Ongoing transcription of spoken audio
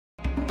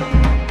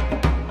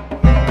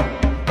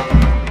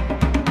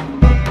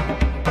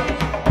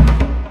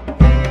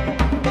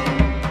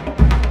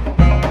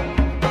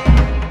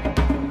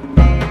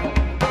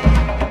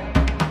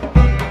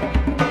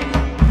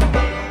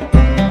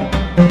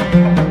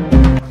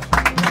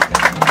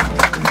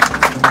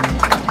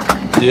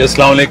जी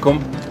अस्सलाम वालेकुम,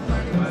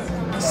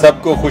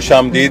 सबको खुश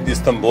आमदीद।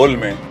 इस्तांबुल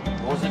में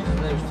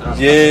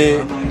ये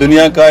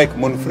दुनिया का एक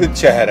मुनफरिद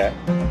शहर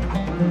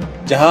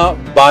है जहाँ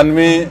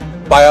 92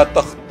 पाया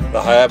तख्त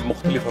रहा है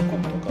मुख्तलिफ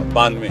हुकूमतों का,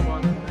 92।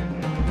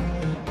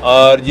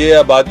 और ये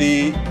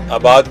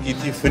आबाद की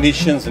थी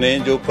फिनिशियंस ने,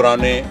 जो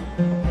पुराने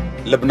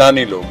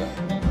लबनानी लोग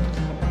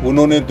हैं।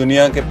 उन्होंने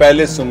दुनिया के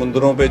पहले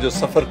समुद्रों पे जो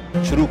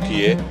सफ़र शुरू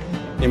किए,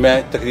 ये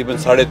मैं तकरीबन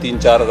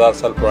 3,500-4 हज़ार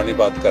साल पुरानी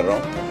बात कर रहा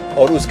हूँ,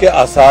 और उसके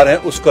आसार हैं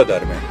उस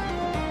कदर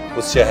में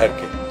उस शहर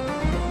के।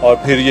 और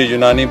फिर ये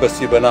यूनानी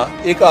बस्ती बना।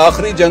 एक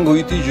आखिरी जंग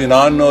हुई थी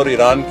यूनान और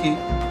ईरान की,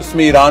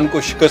 उसमें ईरान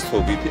को शिकस्त हो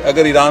गई थी।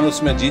 अगर ईरान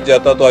उसमें जीत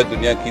जाता तो आज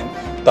दुनिया की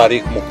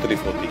तारीख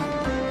मुख्तलिफ होती।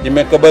 ये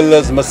मैं कबल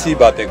अज़ मसीह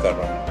बातें कर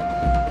रहा हूँ।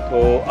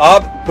 तो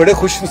आप बड़े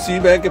खुश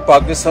नसीब हैं कि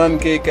पाकिस्तान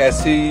के एक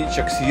ऐसी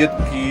शख्सियत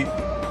की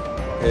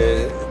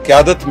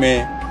क़यादत में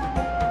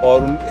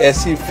और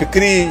ऐसी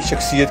फ़िक्री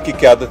शख्सियत की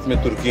क़यादत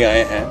में तुर्की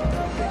आए हैं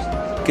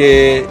कि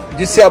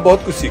जिससे आप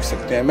बहुत कुछ सीख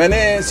सकते हैं। मैंने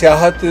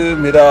सियाहत,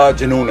 मेरा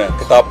जुनून है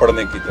किताब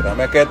पढ़ने की तरह।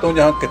 मैं कहता हूँ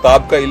जहाँ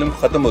किताब का इल्म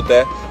ख़त्म होता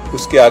है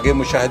उसके आगे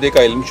मुशाहदे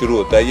का इल्म शुरू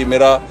होता है। ये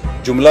मेरा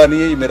जुमला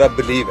नहीं है, ये मेरा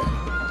बिलीव है।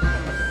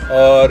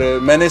 और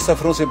मैंने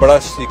सफ़रों से बड़ा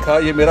सीखा।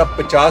 ये मेरा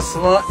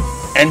 50वां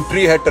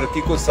एंट्री है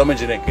टर्की को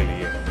समझने के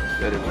लिए।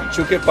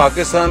 चूँकि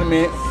पाकिस्तान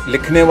में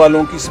लिखने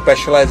वालों की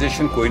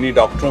स्पेशलाइजेशन कोई नहीं,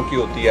 डॉक्टरों की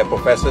होती है,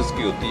 प्रोफेसर्स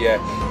की होती है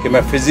कि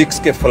मैं फ़िज़िक्स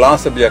के फ़लाँ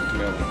सब्जेक्ट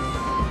में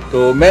हूँ।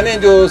 तो मैंने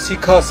जो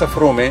सीखा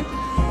सफ़रों में,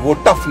 वो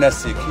टफनेस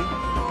सीखी,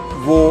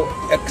 वो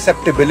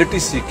एक्सेप्टेबिलिटी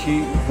सीखी,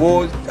 वो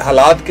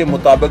हालात के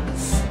मुताबिक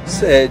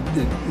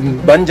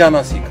बन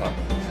जाना सीखा।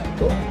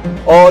 तो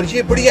और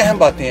ये बड़ी अहम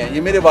बातें हैं।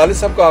 ये मेरे वालिद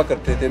साहब कहा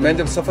करते थे। मैं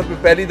जब सफ़र पे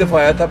पहली दफ़ा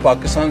आया था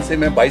पाकिस्तान से,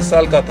 मैं 22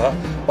 साल का था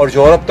और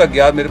यूरोप तक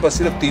गया। मेरे पास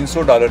सिर्फ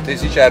 $300 थे।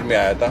 इसी शहर में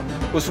आया था।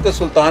 उस वक्त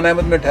सुल्तान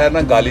अहमद में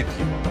ठहरना गाली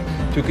थी,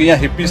 क्योंकि यहाँ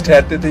हिप्पीज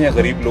ठहरते थे, यहाँ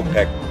गरीब लोग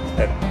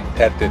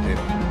ठहरते थे।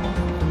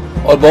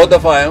 और बहुत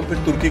दफ़ा आया हूँ। फिर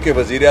तुर्की के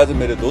वज़ीर आज़म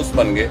मेरे दोस्त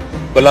बन गए,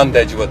 बुलंद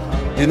एजवत,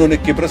 जिन्होंने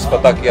किब्रस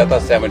फतह किया था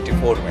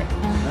 74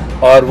 में।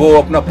 और वो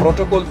अपना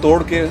प्रोटोकॉल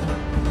तोड़ के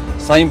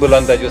साईं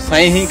बुलंद है, जो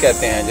साईं ही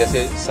कहते हैं,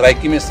 जैसे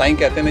सराइकी में साईं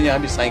कहते हैं ना, यहाँ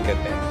भी साईं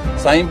कहते हैं।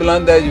 साईं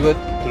बुलंद एजवत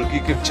तुर्की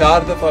के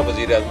 4 दफ़ा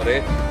वज़ीर आज़म रहे।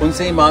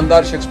 उनसे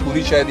ईमानदार शख्स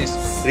पूरी शायद इस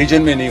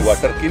रीजन में नहीं हुआ,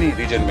 टर्की नहीं,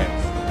 रीजन में।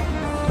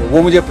 तो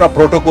वो मुझे अपना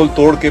प्रोटोकॉल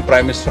तोड़ के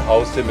प्राइम मिनिस्टर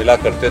हाउस से मिला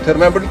करते थे। और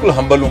मैं बिल्कुल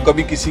हम्बल हूँ,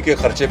 कभी किसी के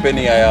खर्चे पे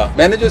नहीं आया।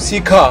 मैंने जो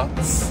सीखा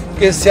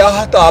कि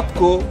सियाहत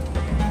आपको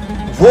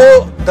वो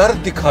दर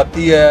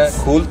दिखाती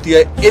है, खोलती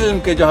है इल्म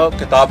के जहाँ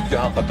किताब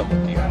जहाँ ख़त्म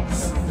होती है।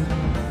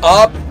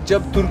 आप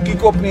जब तुर्की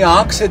को अपनी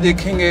आँख से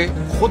देखेंगे,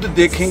 खुद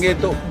देखेंगे,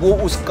 तो वो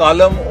उस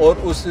कालम और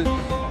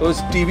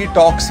उस टीवी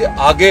टॉक से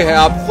आगे है।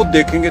 आप खुद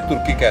देखेंगे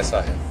तुर्की कैसा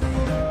है।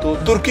 तो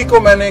तुर्की को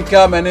मैंने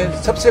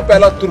सबसे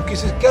पहला तुर्की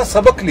से क्या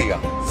सबक लिया,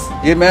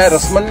 ये मैं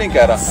रस्मन नहीं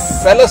कह रहा।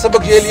 पहला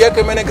सबक ये लिया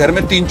कि मैंने घर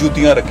में 3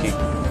 जूतियाँ रखी।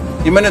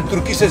 ये मैंने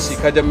तुर्की से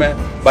सीखा जब मैं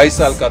 22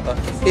 साल का था।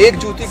 एक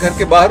जूती घर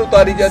के बाहर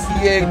उतारी जाती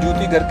है, एक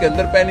जूती घर के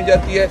अंदर पहनी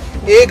जाती है,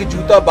 एक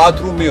जूता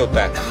बाथरूम में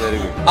होता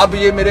है। अब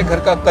ये मेरे घर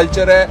का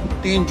कल्चर है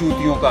 3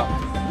 जूतियों का।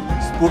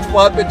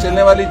 फुटपाथ पे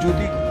चलने वाली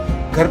जूती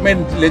घर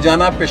में ले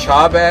जाना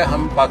पेशाब है।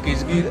 हम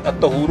पाकीज़गी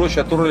तहूर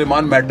शतरुल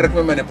ईमान मैट्रिक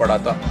में मैंने पढ़ा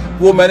था।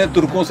 वो मैंने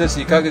तुर्कों से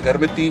सीखा कि घर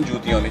में 3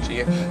 जूतियाँ होनी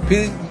चाहिए।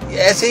 फिर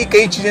ऐसे ही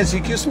कई चीज़ें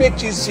सीखी। उसमें एक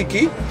चीज़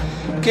सीखी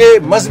कि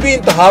मजहबी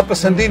इंतहा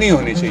पसंदी नहीं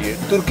होनी चाहिए।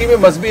 तुर्की में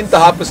मजहबी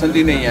इंतहा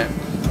पसंदी नहीं है।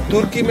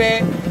 तुर्की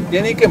में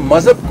यानी कि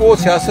मजहब को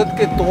सियासत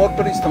के तौर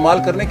पर इस्तेमाल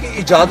करने की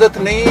इजाज़त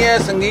नहीं है,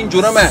 संगीन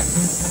जुर्म है।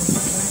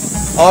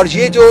 और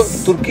ये जो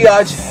तुर्की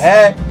आज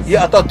है, ये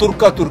अतातुर्क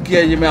का तुर्की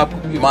है। ये मैं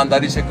आपको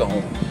ईमानदारी से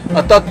कहूँ,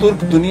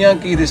 अतातुर्क दुनिया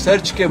की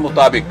रिसर्च के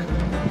मुताबिक,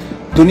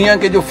 दुनिया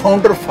के जो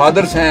फाउंडर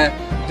फादर्स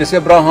हैं, जैसे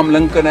अब्राहम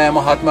लिंकन है,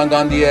 महात्मा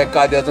गांधी है,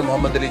 कायद आज़म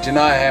मोहम्मद अली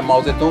जिन्ना है,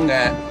 माओ ज़ेतुंग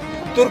है,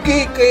 तुर्की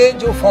के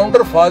जो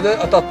फाउंडर फादर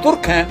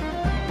अतातुर्क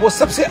हैं, वो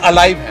सबसे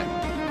अलाइव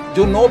हैं।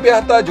 जो नो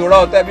ब्याहता जोड़ा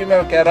होता है, अभी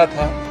मैं कह रहा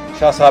था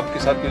शाह साहब के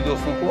साथ मेरे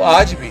दोस्तों को,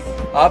 आज भी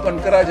आप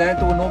अनकरा जाएं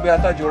तो वो नो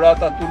ब्याहता जोड़ा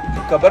अतातुर्क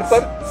की कब्र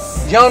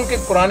पर, जहाँ उनके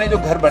पुराने जो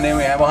घर बने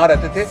हुए हैं वहाँ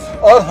रहते थे।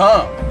 और हाँ,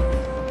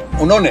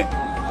 उन्होंने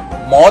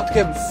मौत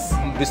के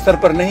बिस्तर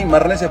पर नहीं,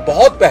 मरने से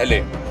बहुत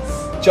पहले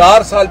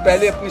 4 साल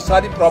पहले अपनी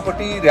सारी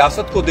प्रॉपर्टी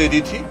रियासत को दे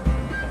दी थी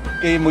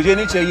कि मुझे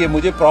नहीं चाहिए,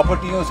 मुझे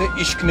प्रॉपर्टियों से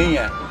इश्क नहीं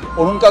है।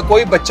 और उनका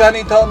कोई बच्चा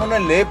नहीं था। उन्होंने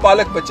ले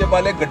पालक बच्चे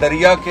पाले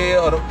गडरिया के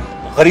और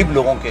गरीब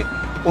लोगों के।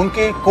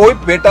 उनके कोई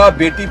बेटा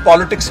बेटी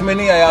पॉलिटिक्स में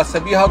नहीं आया।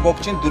 सबिहा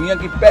गोपचिन दुनिया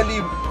की पहली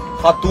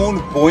खातून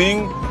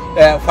बोइंग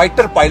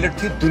फाइटर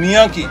पायलट थी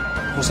दुनिया की,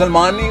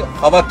 मुसलमानी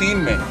खवातीन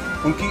में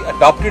उनकी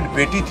अडॉप्टेड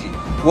बेटी थी।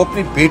 वो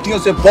अपनी बेटियों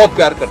से बहुत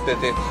प्यार करते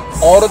थे।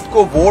 औरत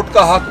को वोट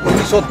का हक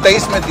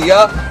 1923 में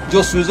दिया,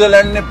 जो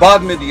स्विट्जरलैंड ने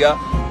बाद में दिया।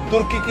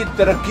 तुर्की की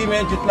तरक्की में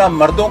जितना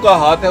मर्दों का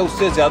हाथ है,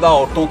 उससे ज्यादा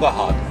औरतों का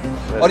हाथ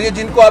है। और ये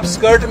जिनको आप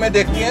स्कर्ट में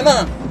देखती हैं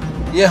ना,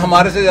 ये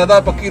हमारे से ज्यादा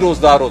पक्की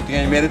रोजगार होती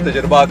हैं, मेरे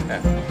तजुर्बात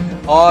हैं।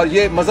 और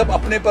ये मजहब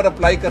अपने पर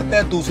अप्लाई करते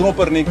हैं, दूसरों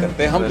पर नहीं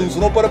करते। हम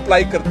दूसरों पर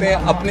अप्लाई करते हैं,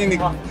 अपनी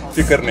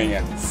फिक्र नहीं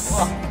है।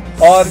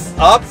 और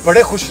आप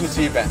बड़े खुश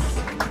नसीब हैं।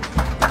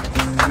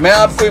 मैं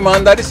आपको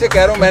ईमानदारी से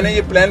कह रहा हूँ, मैंने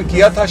ये प्लान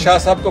किया था, शाह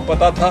साहब को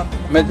पता था,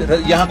 मैं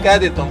यहाँ कह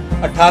देता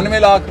हूँ 98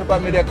 लाख रुपए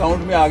मेरे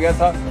अकाउंट में आ गया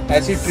था।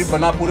 ऐसी ट्रिप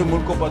बना, पूरे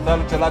मुल्क को पता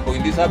चला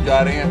गोइंदी साहब जा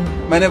रहे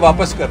हैं, मैंने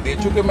वापस कर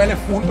दिया। चूंकि मैंने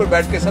फ़ोन पर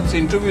बैठ के सबसे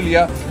इंटरव्यू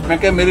लिया, मैं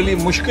क्या मेरे लिए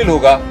मुश्किल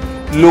होगा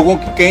लोगों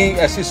की कई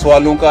ऐसी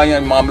सवालों का या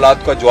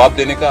मामलात का जवाब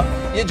देने का।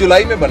 ये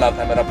जुलाई में बना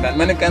था मेरा प्लान,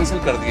 मैंने कैंसिल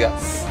कर दिया।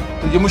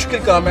 तो ये मुश्किल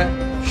काम है।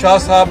 शाह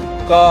साहब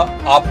का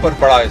आप पर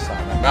बड़ा एहसान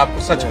है, मैं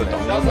आपको सच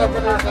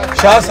बताऊं,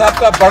 शाह साहब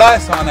का बड़ा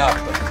एहसान है आप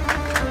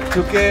पर।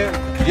 क्योंकि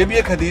ये भी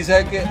एक हदीस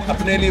है कि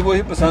अपने लिए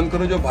वही पसंद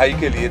करो जो भाई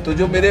के लिए। तो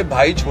जो मेरे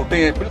भाई छोटे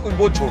हैं, बिल्कुल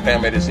बहुत छोटे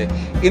हैं मेरे से,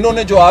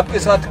 इन्होंने जो आपके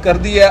साथ कर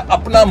दिया है,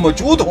 अपना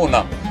मौजूद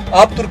होना।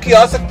 आप तुर्की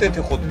आ सकते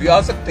थे, खुद भी आ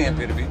सकते हैं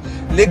फिर भी,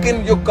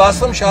 लेकिन जो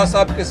कासिम शाह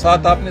साहब के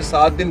साथ आपने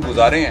 7 दिन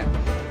गुजारे हैं,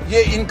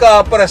 ये इनका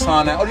आप पर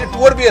एहसान है। और ये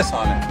टूर भी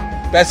एहसान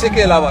है पैसे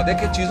के अलावा।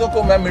 देखिए चीज़ों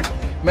को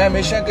मैं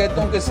हमेशा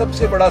कहता हूँ कि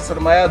सबसे बड़ा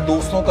सरमाया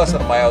दोस्तों का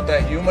सरमाया होता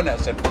है, ह्यूमन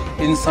एसेट,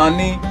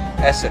 इंसानी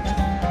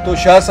एसेट। तो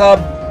शाह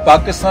साहब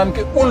पाकिस्तान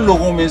के उन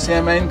लोगों में से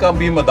हैं, मैं इनका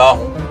भी मदाह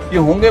हूँ। ये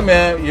होंगे,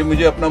 ये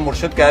मुझे अपना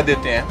मुर्शद कह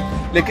देते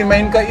हैं, लेकिन मैं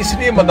इनका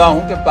इसलिए मदाह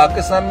हूँ कि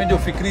पाकिस्तान में जो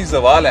फिक्री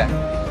जवाल है,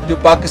 जो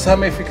पाकिस्तान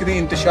में फिक्री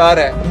इंतशार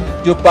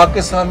है, जो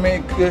पाकिस्तान में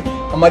एक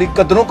हमारी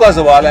कदरों का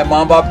जवाल है,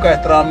 माँ बाप का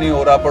एहतराम नहीं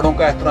हो रहा, बड़ों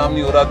का एहतराम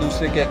नहीं हो रहा,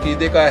 दूसरे के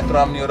अकीदे का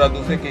एहतराम नहीं हो रहा,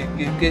 दूसरे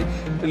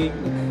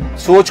के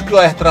सोच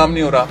का एहतराम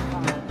नहीं हो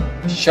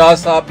रहा। शाह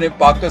साहब ने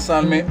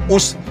पाकिस्तान में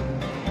उस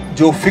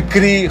जो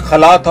फिक्री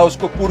खला था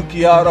उसको पुर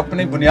किया और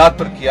अपनी बुनियाद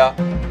पर किया।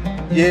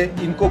 ये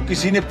इनको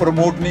किसी ने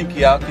प्रमोट नहीं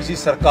किया, किसी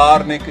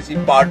सरकार ने, किसी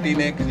पार्टी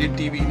ने, किसी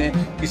टीवी ने,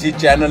 किसी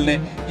चैनल ने।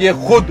 ये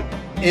खुद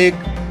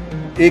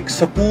एक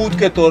सपूत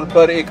के तौर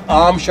पर, एक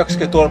आम शख्स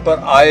के तौर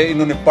पर आए,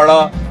 इन्होंने पढ़ा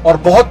और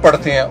बहुत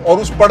पढ़ते हैं और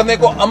उस पढ़ने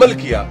को अमल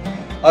किया।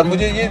 और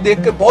मुझे ये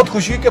देख के बहुत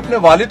खुशी कि अपने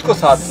वालिद को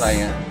साथ लाए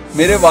हैं।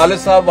 मेरे वालिद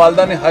साहब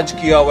वालदा ने हज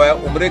किया हुआ है,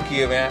 उम्रे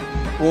किए हुए हैं,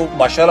 वो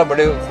माशाल्लाह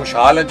बड़े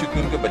खुशहाल हैं, चूंकि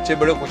उनके बच्चे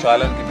बड़े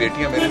खुशहाल हैं, उनकी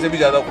बेटियां मेरे से भी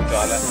ज्यादा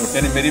खुशहाल हैं।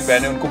 यानी मेरी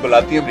बहनें उनको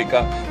बुलाती हैं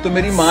अमेरिका। तो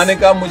मेरी माँ ने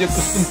कहा मुझे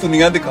कुछ तुम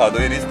दुनिया दिखा दो,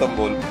 यानी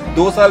इस्तांबुल।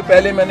 2 साल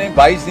पहले मैंने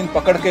 22 दिन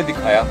पकड़ के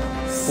दिखाया।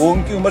 वो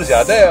उनकी उम्र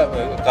ज्यादा है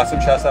कासिम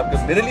शाह साहब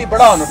के। मेरे लिए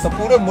बड़ा ऑनर था,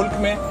 पूरे मुल्क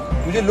में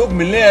मुझे लोग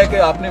मिलने आए कि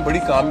आपने बड़ी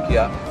काम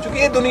किया, क्योंकि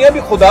ये दुनिया भी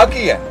खुदा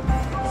की है।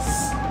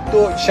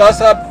 तो शाह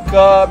साहब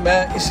का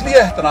मैं इसलिए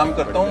एहतराम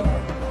करता हूँ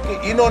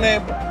कि इन्होंने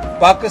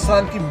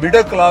पाकिस्तान की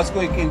मिडिल क्लास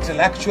को एक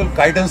इंटेलेक्चुअल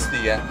गाइडेंस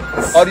दी है।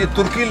 और ये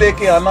तुर्की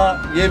लेके आना,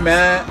 ये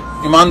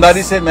मैं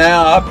ईमानदारी से मैं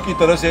आपकी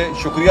तरफ से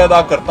शुक्रिया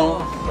अदा करता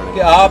हूँ कि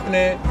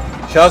आपने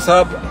शाह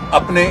साहब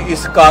अपने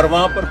इस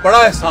कारवां पर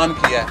बड़ा एहसान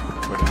किया है।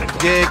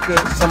 ये एक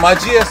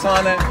समाजी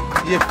एहसान है,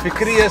 ये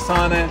फिक्री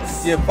एहसान है,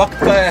 ये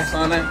वक्त का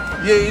एहसान है।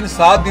 ये इन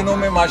 7 दिनों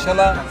में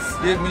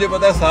माशाल्लाह, ये मुझे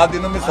पता है 7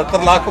 दिनों में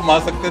 70 लाख को मार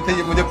सकते थे,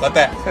 ये मुझे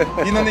पता है।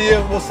 इन्होंने ये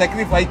वो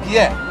सेक्रीफाई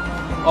किया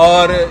है।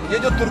 और ये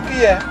जो तुर्की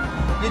है,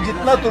 ये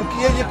जितना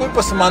तुर्की है, ये कोई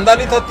पसमानदा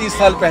नहीं था 30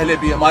 साल पहले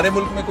भी। हमारे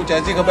मुल्क में कुछ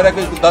ऐसी खबर है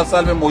कि 10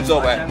 साल में मौजूद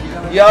हुआ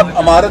है। ये आप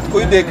इमारत को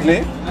ही देख लें,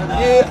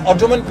 ये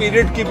ऑटोमन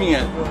पीरियड की भी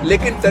है,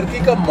 लेकिन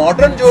तुर्की का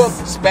मॉडर्न जो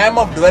स्पैम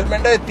ऑफ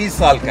डेवलपमेंट है 30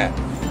 साल का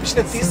है।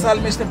 पिछले 30 साल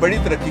में इसने बड़ी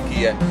तरक्की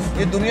की है।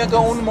 ये दुनिया का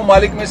उन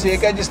ममालिक में से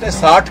एक है जिसने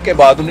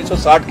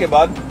 1960 के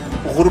बाद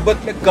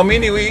गुर्बत में कमी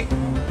नहीं हुई,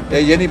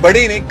 यानी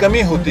बड़ी नहीं,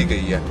 कमी होती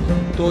गई है।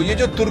 तो ये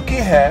जो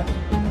तुर्की है,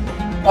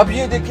 अब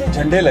ये देखिए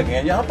झंडे लगे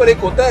हैं यहाँ पर। एक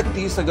होता है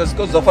 30 अगस्त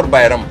को जफर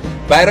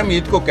बैरम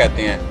ईद को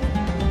कहते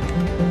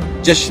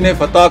हैं, जश्न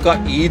फतह का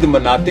ईद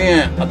मनाते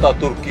हैं अता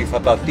तुर्की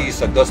फतह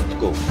 30 अगस्त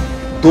को।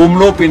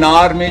 दोमलो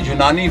पिनार में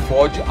यूनानी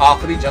फौज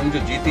आखिरी जंग जो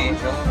जीती,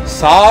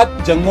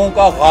 7 जंगों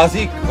का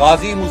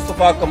गाजी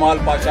मुस्तफा कमाल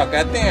पाशा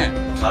कहते हैं।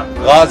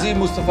 गाजी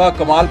मुस्तफा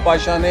कमाल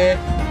पाशा ने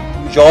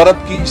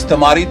यूरोप की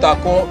इस्तेमारी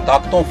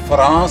ताकतों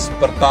फ्रांस,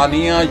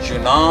 बरतानिया,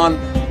 यूनान,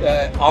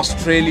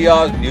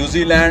 ऑस्ट्रेलिया,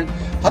 न्यूजीलैंड,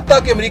 हत्ता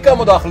कि अमेरिका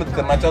मुदाखलत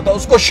करना चाहता,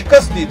 उसको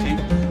शिकस्त दी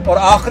थी। और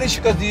आखिरी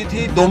शिकस्त दी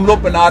थी दोमलो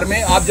पिनार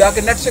में। आप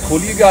जाके नेट से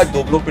खोलिएगा आज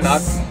दोमलो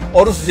पिनार।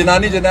 और उस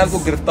जनानी जर्नैल को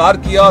गिरफ्तार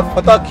किया और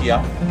फतह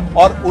किया।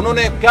 और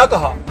उन्होंने क्या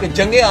कहा कि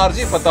जंगें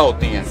आर्जी फतह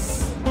होती हैं,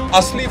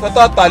 असली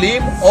फतह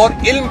तालीम और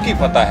इल्म की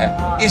फतह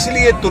है।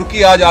 इसलिए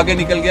तुर्की आज आगे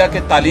निकल गया कि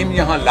तालीम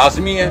यहाँ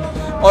लाजमी है।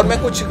 और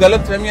मैं कुछ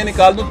गलत फहमियाँ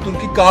निकाल दूँ,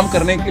 तुर्की काम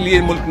करने के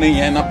लिए मुल्क नहीं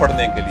है, ना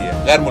पढ़ने के लिए,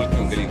 गैर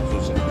मुल्कियों के लिए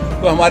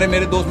खुसूसन। तो हमारे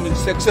मेरे दोस्त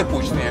मुझसे अक्सर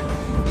पूछते हैं,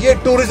 ये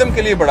टूरिज्म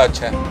के लिए बड़ा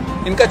अच्छा है।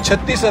 इनका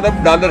 36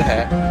 अरब डॉलर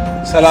है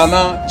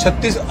सालाना,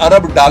 36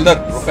 अरब डॉलर,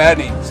 रुपए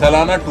नहीं,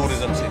 सालाना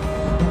टूरिज्म से।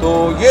 तो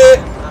ये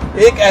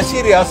एक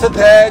ऐसी रियासत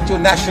है जो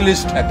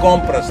नेशनलिस्ट है, कौम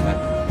परस्त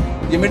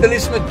है। ये मिडल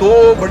ईस्ट में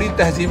 2 बड़ी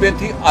तहजीबें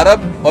थी,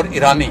 अरब और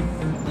ईरानी,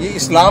 ये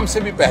इस्लाम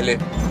से भी पहले।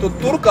 तो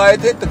तुर्क आए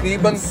थे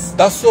तकरीबन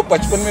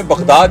 1055 में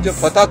बगदाद जब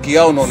फतह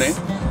किया उन्होंने।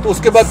 तो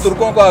उसके बाद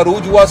तुर्कों का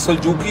अरूज हुआ,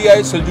 सल्जूकी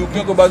आए,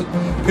 सल्जूकियों के बाद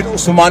फिर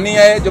उस्मानी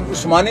आए। जब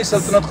उस्मानी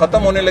सल्तनत खत्म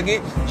होने लगी,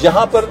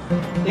 यहाँ पर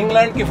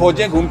इंग्लैंड की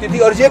फौजें घूमती थी।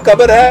 और ये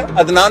कब्र है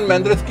अदनान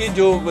मेंद्रस की,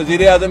 जो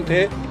वजीर आजम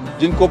थे,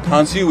 जिनको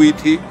फांसी हुई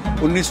थी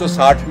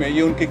 1960 में।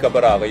 ये उनकी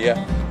कब्र आ गई है।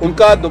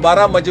 उनका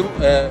दोबारा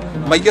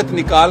मैयत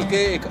निकाल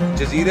के एक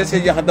जजीरे से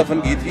यहाँ दफन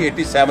की थी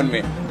 87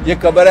 में। ये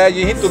कब्र है,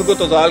 यही तुर्क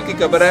तजाल की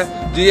कब्र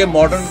है, जो ये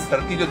मॉडर्न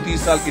टर्की जो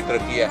 30 साल की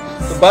तरक्की है।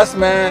 तो बस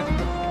मैं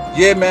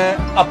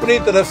अपनी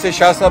तरफ से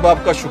शाह साहब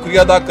आपका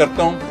शुक्रिया अदा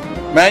करता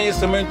हूँ मैं ये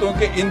समझता हूँ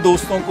कि इन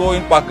दोस्तों को,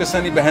 इन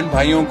पाकिस्तानी बहन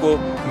भाइयों को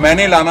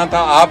मैंने लाना था,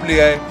 आप ले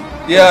आए।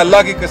 ये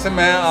अल्लाह की कसम,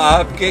 मैं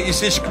आपके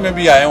इस इश्क में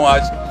भी आया हूँ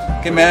आज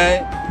कि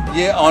मैं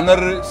ये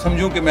ऑनर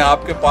समझूं कि मैं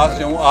आपके पास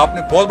जाऊँ।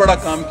 आपने बहुत बड़ा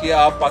काम किया।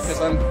 आप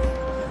पाकिस्तान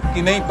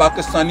की नहीं,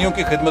 पाकिस्तानियों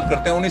की खिदमत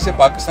करते हैं। उन्हीं से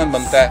पाकिस्तान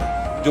बनता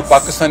है जो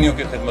पाकिस्तानियों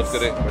की खिदमत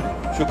करे।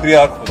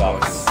 शुक्रिया और खुदा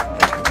हाफ़िज़।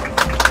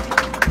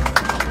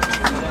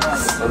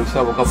 फर्रुख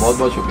साहब का बहुत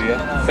बहुत शुक्रिया।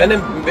 मैंने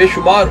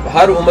बेशुमार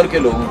हर उम्र के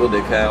लोगों को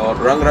देखा है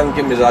और रंग रंग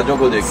के मिजाजों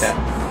को देखा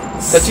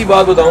है। सच्ची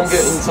बात बताऊं कि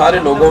इन सारे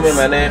लोगों में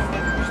मैंने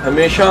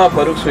हमेशा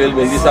फर्रुख सोहेल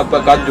गोंदी साहब का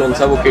कद जो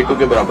सा वो K2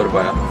 के बराबर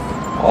पाया,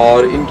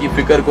 और इनकी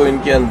फिक्र को,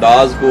 इनके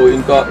अंदाज को,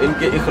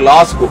 इनके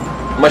इखलास को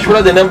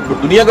मशवरा देना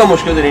दुनिया का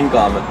मुश्किल तरीन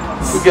काम है,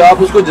 क्योंकि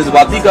आप उसको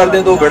जज्बाती कर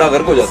दें तो बेड़ा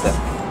गर्क हो जाता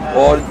है,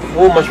 और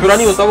वो मशवरा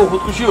नहीं होता, वो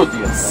खुदकुशी होती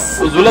है,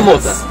 वो जुल्म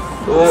होता है।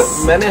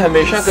 तो मैंने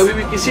हमेशा कभी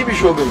भी किसी भी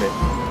शोबे में,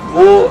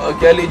 वो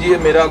कह लीजिए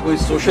मेरा कोई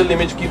सोशल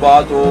इमेज की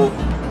बात हो,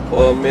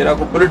 मेरा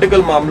कोई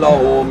पॉलिटिकल मामला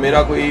हो,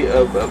 मेरा कोई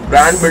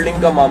ब्रांड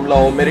बिल्डिंग का मामला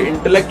हो, मेरे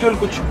इंटेलेक्चुअल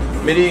कुछ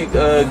मेरी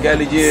कह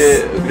लीजिए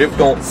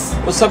गिफ्ट हो,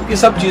 वो सब की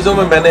सब चीज़ों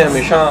में मैंने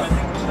हमेशा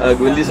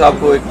गोविंदी साहब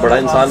को एक बड़ा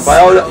इंसान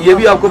पाया। और ये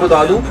भी आपको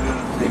बता दूं,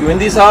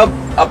 गोविंदी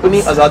साहब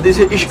अपनी आज़ादी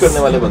से इश्क करने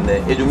वाले बंदे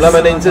हैं। ये जुमला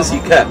मैंने इनसे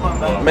सीखा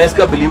है, मैं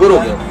इसका बिलीवर हो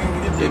गया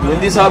हूँ कि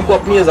गोविंदी साहब को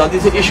अपनी आज़ादी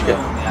से इश्क है।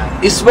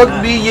 इस वक्त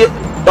भी ये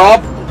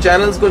टॉप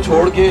चैनल्स को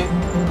छोड़ के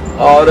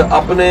और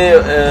अपने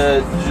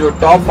जो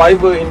टॉप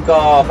 5 इनका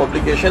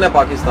पब्लिकेशन है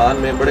पाकिस्तान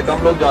में, बड़े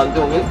कम लोग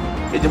जानते होंगे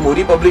कि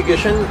जमहूरी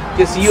पब्लिकेशन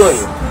के CEO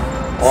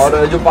हैं,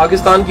 और जो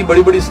पाकिस्तान की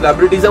बड़ी बड़ी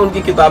सेलिब्रिटीज़ हैं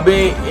उनकी किताबें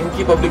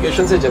इनकी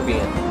पब्लिकेशन से छपी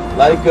हैं।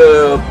 लाइक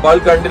पर्ल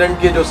कंटिनेंट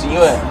के जो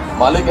CEO हैं,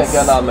 मालिक है,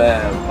 क्या नाम है,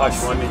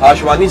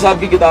 आशवानी साहब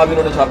की किताब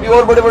इन्होंने छापी,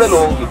 और बड़े बड़े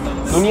लोगों की,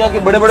 दुनिया के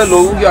बड़े बड़े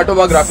लोगों की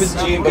ऑटोबायोग्राफीज,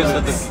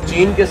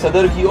 चीन के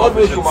सदर की और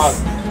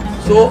बेशुमार।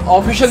 सो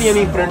ऑफिशियल ये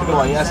नहीं प्रिंट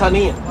करवाई, ऐसा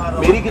नहीं है।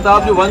 मेरी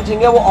किताब जो वन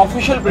चिंग है वो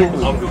ऑफिशियल प्रिंट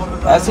हुई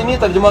है, ऐसे नहीं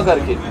तर्जुमा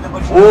करके,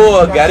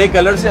 वो गहरे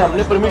कलर से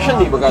हमने परमिशन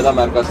दी बकायदा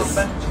अमेरिका से।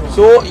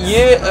 सो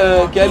ये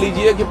कह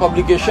लीजिए कि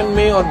पब्लिकेशन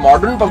में और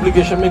मॉडर्न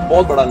पब्लिकेशन में एक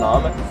बहुत बड़ा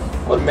नाम है,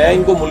 और मैं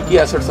इनको मुल्की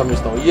एसेट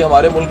समझता हूँ। ये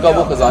हमारे मुल्क का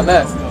वो खजाना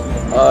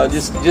है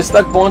जिस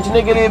तक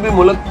पहुँचने के लिए भी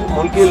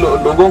मुल्क के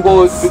लोगों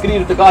को फिक्री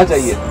इर्तिका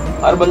चाहिए,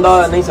 हर बंदा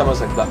नहीं समझ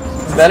सकता।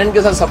 मैंने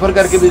इनके साथ सफ़र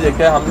करके भी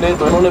देखा है, हमने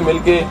दोनों ने मिल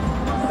के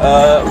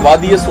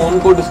वादी सोन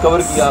को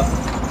डिस्कवर किया।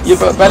 ये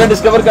पहले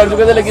डिस्कवर कर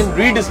चुके थे लेकिन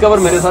रीडिस्कवर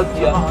मेरे साथ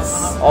किया,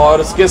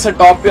 और स्केसर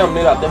टॉप पे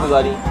हमने रातें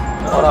गुजारी,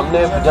 और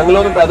हमने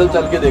जंगलों में पैदल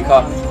चल के देखा,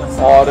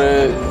 और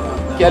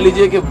कह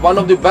लीजिए कि one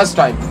of the best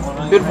time.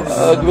 फिर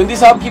गोविंदी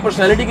साहब की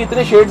पर्सनैलिटी के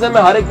इतने शेड्स हैं,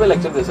 मैं हर एक पे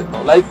लेक्चर दे सकता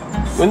हूँ। लाइक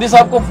गोविंदी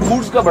साहब को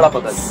फूड्स का बड़ा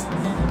पता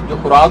है,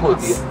 जो खुराक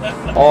होती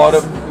है,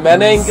 और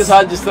मैंने इनके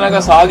साथ जिस तरह का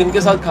साग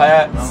इनके साथ खाया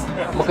है,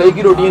 मकई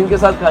की रोटी इनके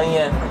साथ खाई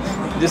है,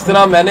 जिस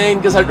तरह मैंने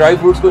इनके साथ ड्राई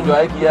फ्रूट्स को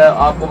एंजॉय किया है,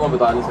 आपको मैं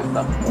बता नहीं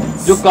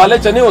सकता। जो काले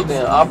चने होते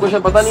हैं, आपको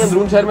शायद पता नहीं है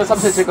अंदरून शहर में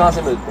सबसे अच्छे कहाँ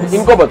से मिलते हैं,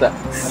 इनको पता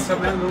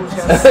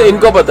है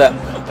इनको पता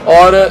है।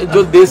 और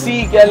जो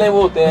देसी कह लें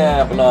वो होते हैं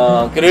अपना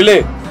करेले,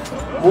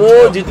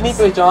 वो जितनी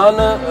पहचान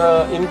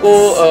इनको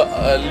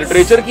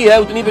लिटरेचर की है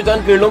उतनी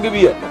पहचान करेलों की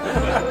भी है,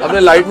 अपने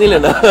लाइट नहीं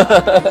लेना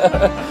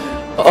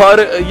और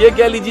ये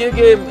कह लीजिए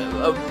कि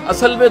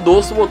असल में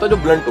दोस्त वो होता है जो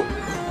ब्लंट हो,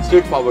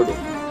 स्ट्रेट फॉरवर्ड हो,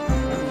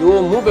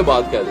 जो मुंह पे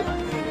बात कह दे।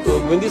 तो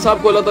गोविंदी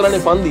साहब को अल्लाह ताला ने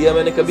फन दिया,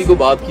 मैंने कभी कोई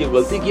बात की,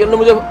 गलती की, उन्होंने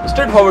मुझे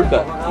स्ट्रेट फॉरवर्ड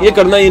कहा, ये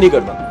करना ये नहीं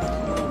करना,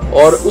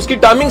 और उसकी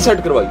टाइमिंग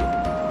सेट करवाई।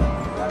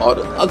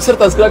 और अक्सर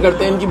तज़किरा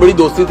करते हैं इनकी बड़ी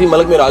दोस्ती थी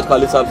मलिक मिराज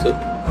खालिद साहब से,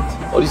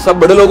 और ये सब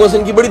बड़े लोगों से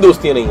इनकी बड़ी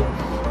दोस्तियां नहीं है,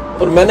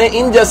 और मैंने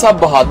इन जैसा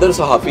बहादुर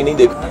सहाफ़ी नहीं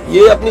देखा।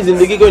 ये अपनी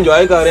ज़िंदगी को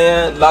एंजॉय कर रहे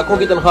हैं, लाखों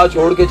की तनख्वाह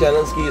छोड़ के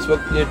चैनल्स की, इस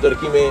वक्त ये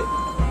टर्की में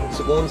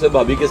सुकून से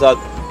भाभी के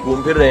साथ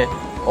घूम फिर रहे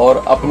हैं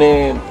और अपने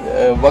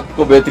वक्त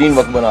को बेहतरीन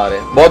वक्त बना रहे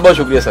हैं। बहुत बहुत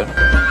शुक्रिया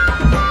सर।